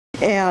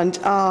And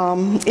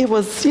it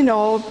was,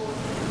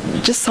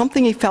 just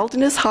something he felt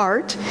in his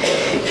heart,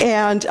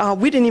 and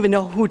we didn't even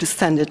know who to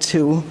send it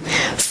to.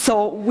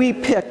 So we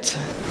picked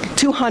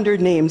 200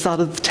 names out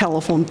of the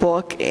telephone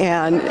book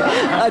and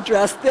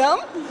addressed them.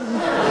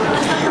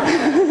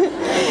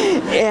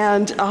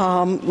 And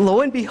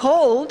lo and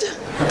behold,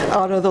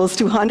 out of those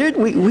 200,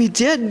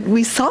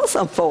 we saw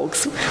some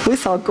folks. We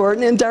saw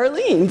Gordon and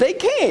Darlene. They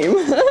came.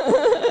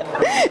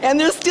 And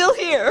they're still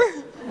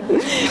here.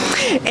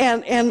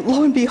 And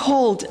lo and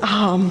behold,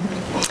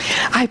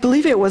 I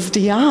believe it was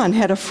Dion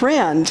had a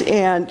friend,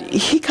 and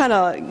he kind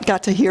of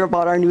got to hear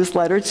about our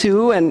newsletter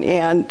too,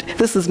 and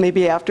this is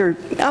maybe after,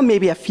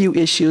 maybe a few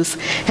issues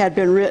had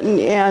been written,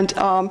 and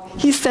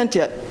he sent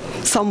it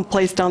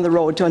someplace down the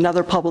road to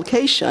another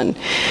publication,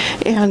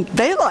 and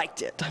they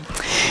liked it.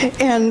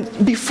 And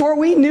before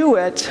we knew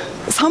it,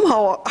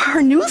 somehow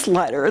our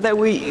newsletter that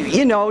we,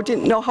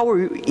 didn't know how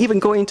we were even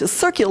going to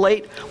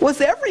circulate was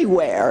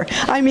everywhere.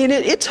 I mean,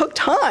 it took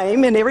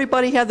time, and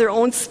everybody had their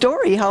own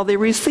story, how they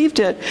received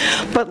it.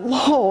 But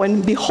lo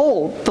and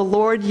behold, the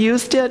Lord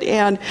used it,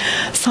 and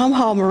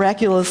somehow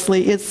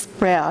miraculously it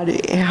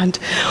spread. And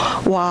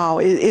wow,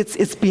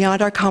 it's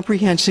beyond our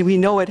comprehension. We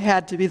know it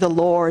had to be the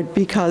Lord,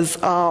 because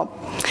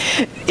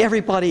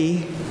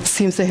everybody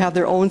seems to have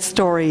their own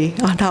story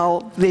on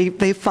how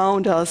they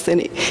found us,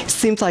 and it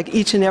seems like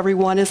each and every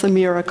one is a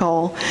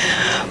miracle.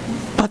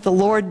 But the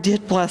Lord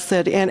did bless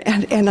it.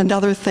 And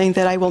another thing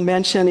that I will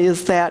mention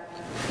is that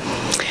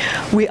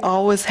we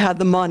always had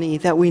the money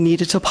that we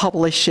needed to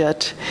publish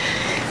it.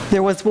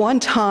 There was one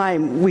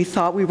time we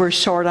thought we were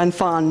short on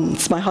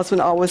funds. My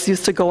husband always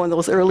used to go in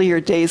those earlier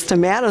days to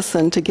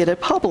Madison to get it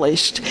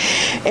published.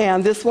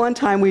 And this one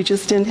time we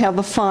just didn't have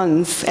the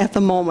funds at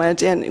the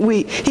moment. And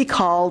he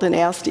called and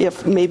asked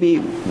if maybe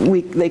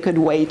they could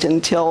wait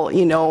until,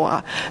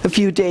 a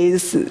few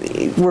days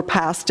were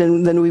passed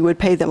and then we would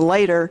pay them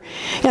later.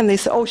 And they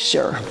said, oh,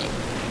 sure.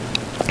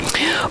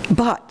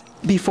 But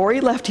before he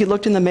left, he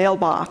looked in the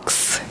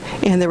mailbox,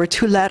 and there were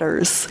 2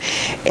 letters.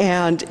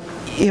 And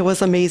it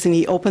was amazing.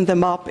 He opened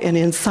them up, and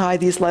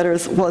inside these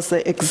letters was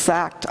the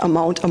exact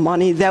amount of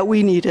money that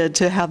we needed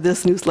to have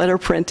this newsletter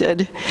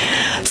printed.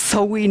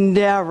 So we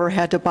never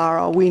had to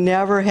borrow. We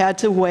never had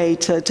to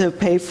wait to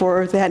pay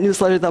for that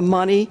newsletter. The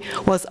money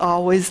was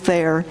always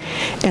there.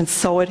 And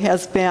so it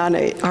has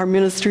been. Our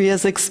ministry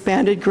has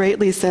expanded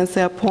greatly since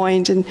that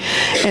point, and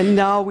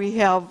now we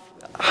have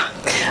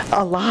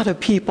a lot of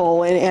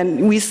people,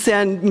 and we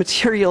send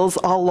materials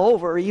all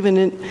over,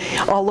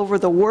 all over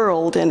the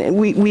world, and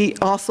we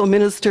also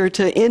minister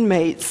to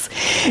inmates,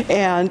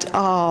 and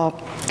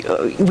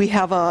we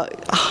have a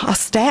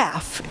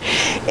staff,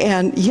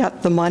 and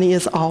yet the money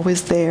is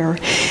always there.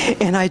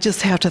 And I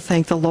just have to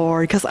thank the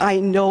Lord, because I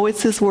know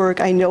it's His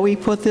work. I know He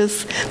put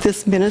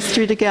this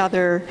ministry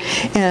together,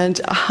 and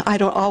I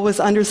don't always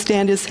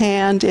understand His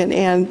hand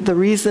and the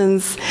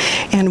reasons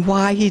and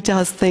why He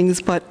does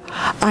things, but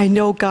I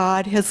know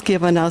God has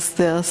given us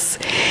this.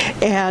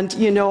 And,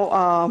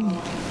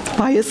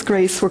 by His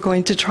grace, we're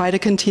going to try to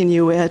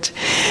continue it.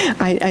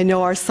 I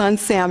know our son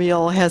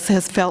Samuel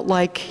has felt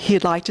like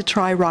he'd like to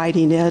try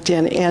writing it,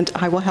 and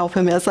I will help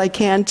him as I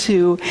can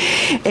too.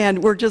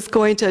 And we're just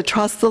going to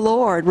trust the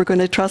Lord. We're going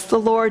to trust the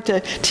Lord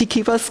to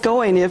keep us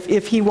going.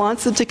 If He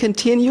wants it to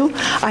continue,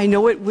 I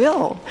know it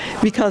will,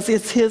 because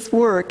it's His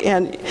work,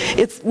 and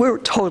we're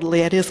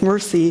totally at His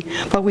mercy,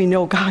 but we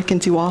know God can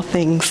do all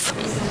things.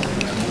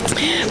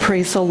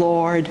 Praise the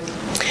Lord.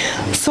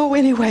 So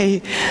anyway,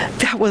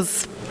 that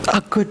was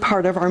a good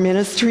part of our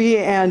ministry,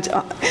 and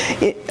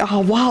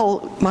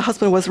while my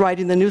husband was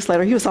writing the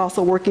newsletter, he was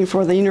also working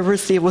for the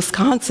University of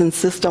Wisconsin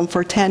system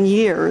for 10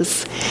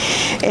 years,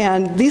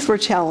 and these were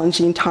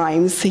challenging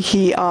times.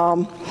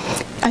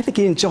 I think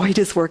he enjoyed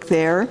his work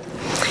there,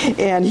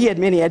 and he had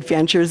many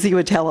adventures. He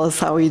would tell us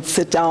how he'd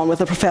sit down with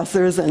the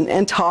professors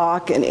and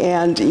talk,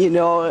 and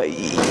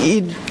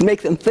he'd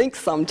make them think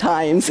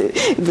sometimes.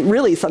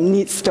 Really some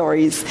neat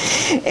stories,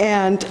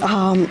 and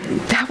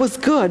that was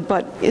good,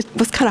 but it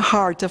was kind of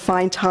hard to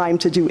find time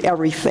to do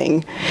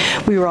everything.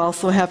 We were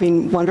also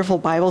having wonderful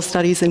Bible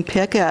studies in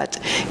Pickett.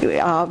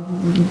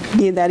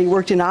 Being that he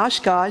worked in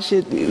Oshkosh,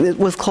 it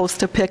was close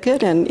to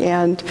Pickett,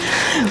 and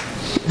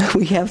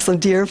we have some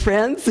dear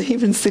friends,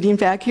 even sitting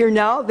back here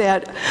now,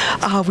 that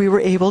we were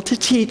able to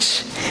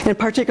teach, and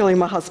particularly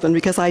my husband,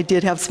 because I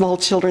did have small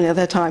children at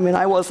that time, and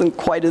I wasn't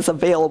quite as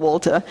available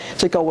to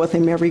go with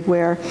him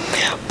everywhere.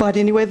 But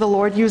anyway, the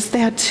Lord used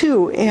that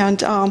too, and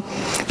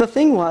the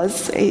thing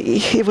was,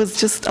 it was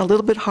just a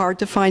little bit hard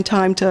to find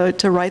time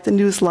to write the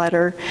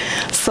newsletter.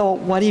 So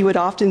what he would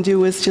often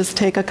do is just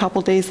take a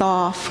couple days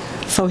off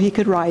so he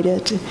could write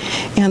it,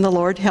 and the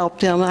Lord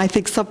helped him. I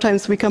think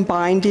sometimes we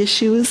combined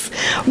issues,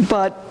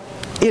 but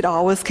it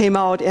always came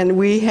out, and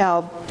we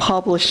have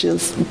published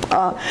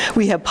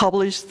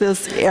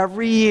this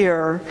every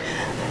year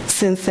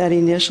since that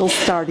initial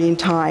starting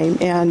time,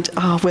 and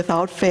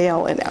without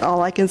fail. And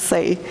all I can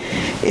say,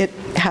 it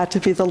had to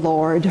be the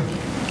Lord.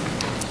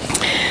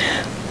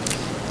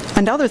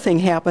 Another thing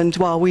happened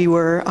while we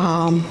were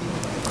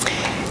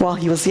while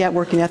he was yet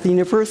working at the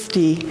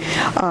university.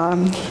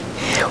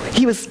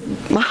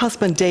 My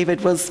husband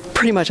David was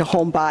pretty much a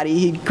homebody.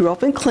 He grew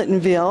up in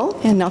Clintonville,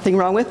 and nothing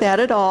wrong with that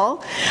at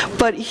all,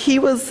 but he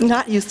was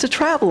not used to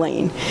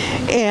traveling.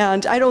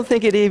 And I don't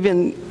think it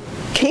even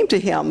came to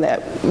him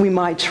that we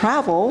might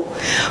travel,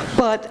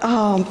 but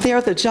there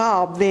at the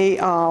job, they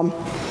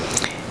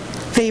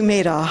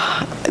made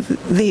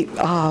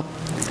a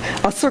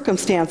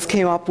circumstance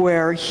came up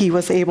where he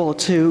was able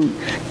to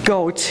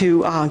go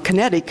to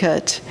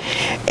Connecticut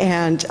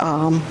and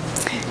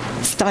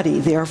study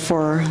there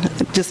for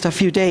just a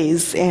few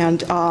days,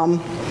 and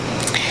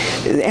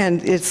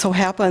it so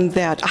happened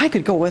that I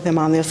could go with him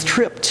on this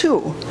trip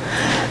too.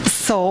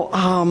 So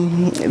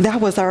that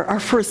was our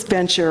first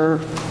venture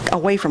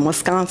away from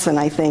Wisconsin,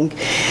 I think.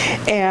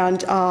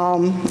 And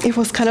it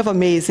was kind of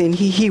amazing.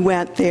 He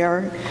went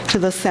there to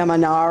the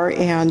seminar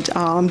and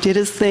did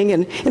his thing.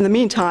 And in the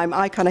meantime,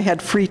 I kind of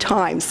had free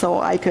time, so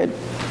I could,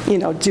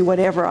 do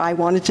whatever I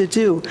wanted to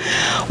do.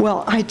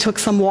 Well, I took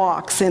some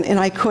walks, and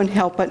I couldn't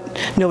help but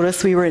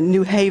notice we were in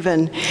New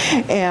Haven,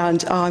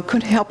 and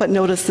couldn't help but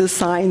notice this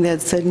sign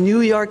that said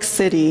New York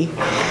City.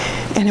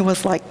 And it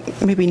was like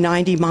maybe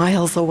 90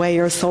 miles away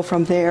or so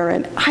from there,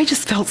 and I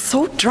just felt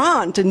so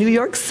drawn to New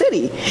York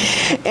City.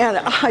 And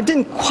I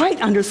didn't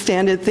quite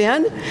understand it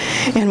then,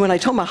 and when I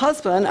told my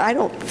husband, I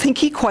don't think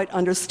he quite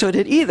understood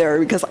it either,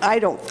 because I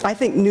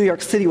think New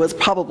York City was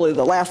probably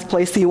the last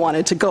place he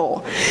wanted to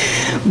go.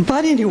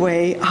 But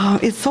anyway,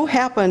 it so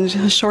happened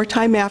a short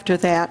time after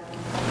that,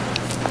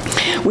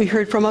 we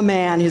heard from a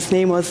man. His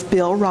name was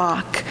Bill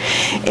Rock,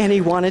 and he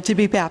wanted to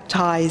be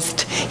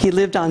baptized. He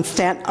lived on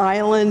Staten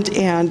Island,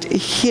 and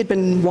he had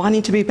been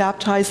wanting to be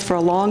baptized for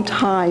a long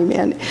time,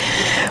 and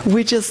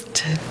we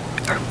just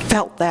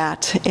felt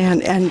that.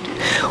 And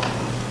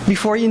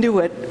before you knew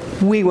it,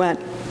 we went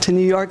to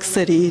New York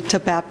City to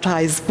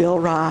baptize Bill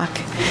Rock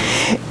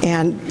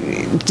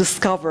and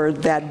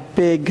discovered that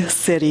big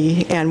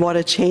city and what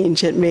a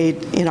change it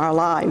made in our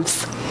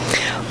lives.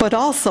 But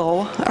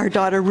also, our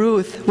daughter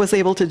Ruth was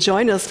able to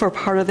join us for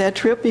part of that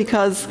trip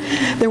because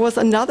there was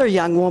another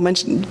young woman.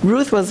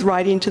 Ruth was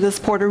writing to this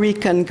Puerto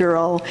Rican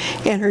girl,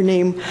 and her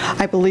name,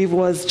 I believe,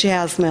 was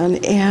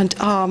Jasmine. And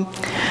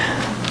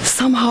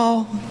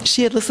somehow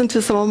she had listened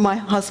to some of my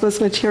husband's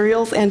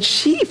materials, and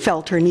she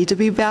felt her need to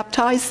be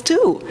baptized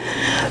too.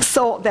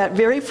 So that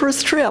very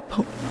first trip,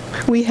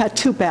 we had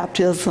two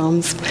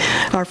baptisms,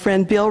 our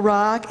friend Bill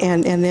Rock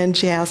and then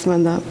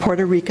Jasmine, the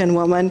Puerto Rican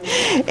woman.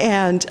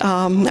 And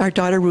our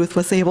daughter Ruth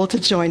was able to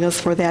join us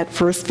for that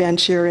first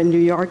venture in New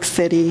York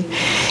City.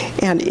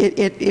 And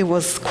it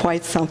was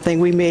quite something.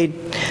 We made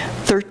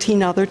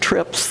 13 other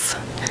trips,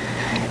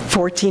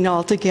 14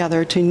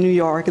 altogether, to New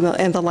York.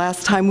 And the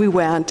last time we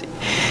went,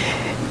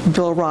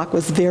 Bill Rock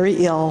was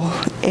very ill,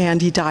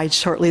 and he died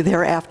shortly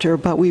thereafter,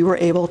 but we were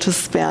able to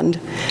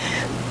spend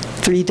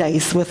 3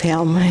 days with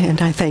him,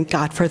 and I thank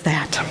God for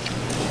that.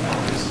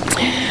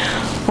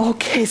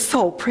 Okay,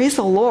 so praise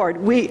the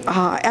Lord. We,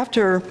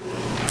 after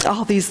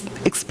all these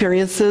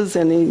experiences,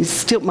 and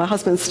my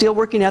husband's still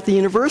working at the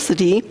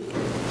university,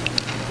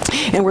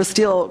 and we're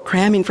still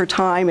cramming for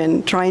time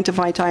and trying to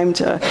find time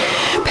to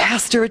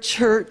pastor a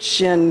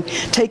church and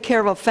take care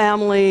of a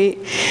family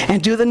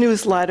and do the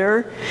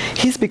newsletter.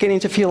 He's beginning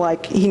to feel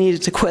like he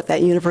needed to quit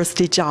that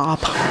university job.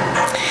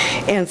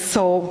 And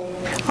so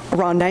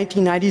around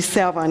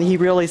 1997, he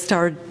really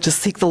started to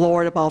seek the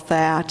Lord about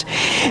that.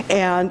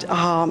 And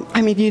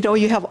I mean,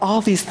 you have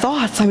all these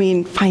thoughts. I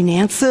mean,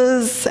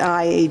 finances,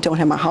 I don't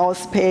have my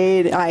house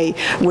paid, I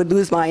would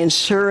lose my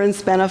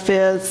insurance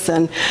benefits,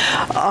 and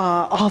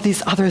all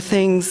these other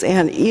things.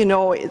 And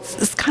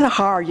it's kind of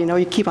hard,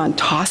 you keep on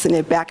tossing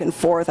it back and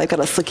forth. I got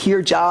a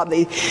secure job.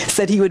 They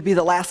said he would be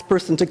the last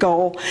person to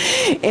go,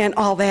 and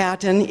all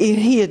that. And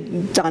he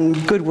had done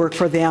good work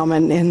for them,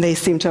 and they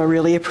seemed to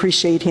really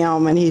appreciate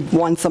him, and he'd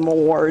won some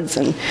awards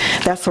and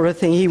that sort of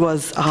thing. He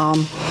was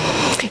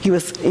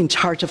in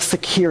charge of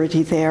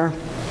security there,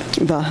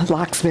 the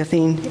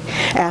locksmithing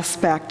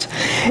aspect.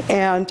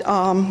 And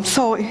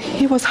so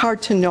it was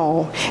hard to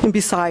know. And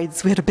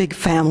besides, we had a big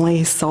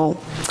family, so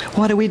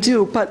what do we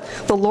do? But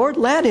the Lord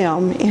led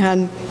him,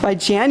 and by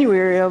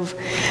January of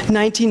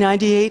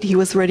 1998, he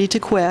was ready to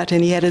quit,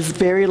 and he had his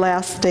very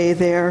last day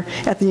there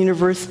at the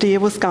University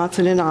of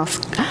Wisconsin in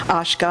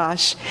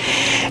Oshkosh.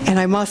 And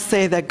I must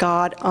say that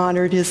God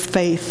honored his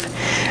faith,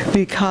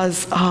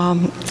 because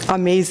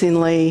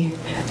amazingly,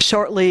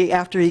 shortly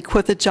after he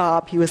quit the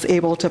job, he was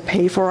able to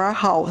pay for our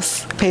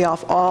house, pay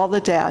off all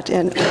the debt,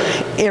 and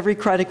every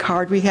credit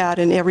card we had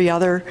and every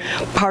other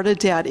part of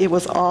debt. It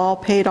was all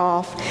paid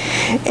off,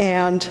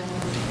 and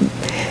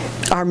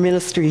our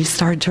ministry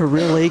started to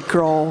really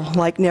grow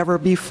like never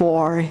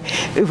before.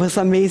 It was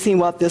amazing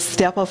what this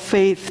step of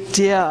faith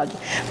did,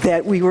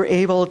 that we were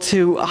able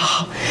to,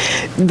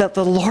 that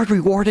the Lord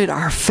rewarded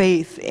our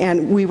faith,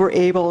 and we were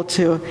able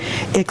to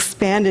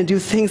expand and do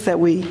things that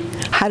we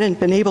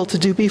hadn't been able to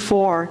do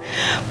before,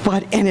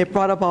 and it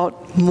brought about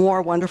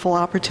more wonderful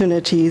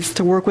opportunities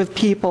to work with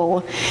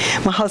people.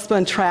 My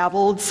husband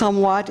traveled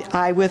somewhat,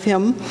 I with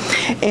him,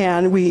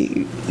 and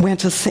we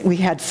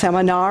had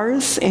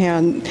seminars,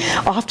 and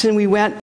often we went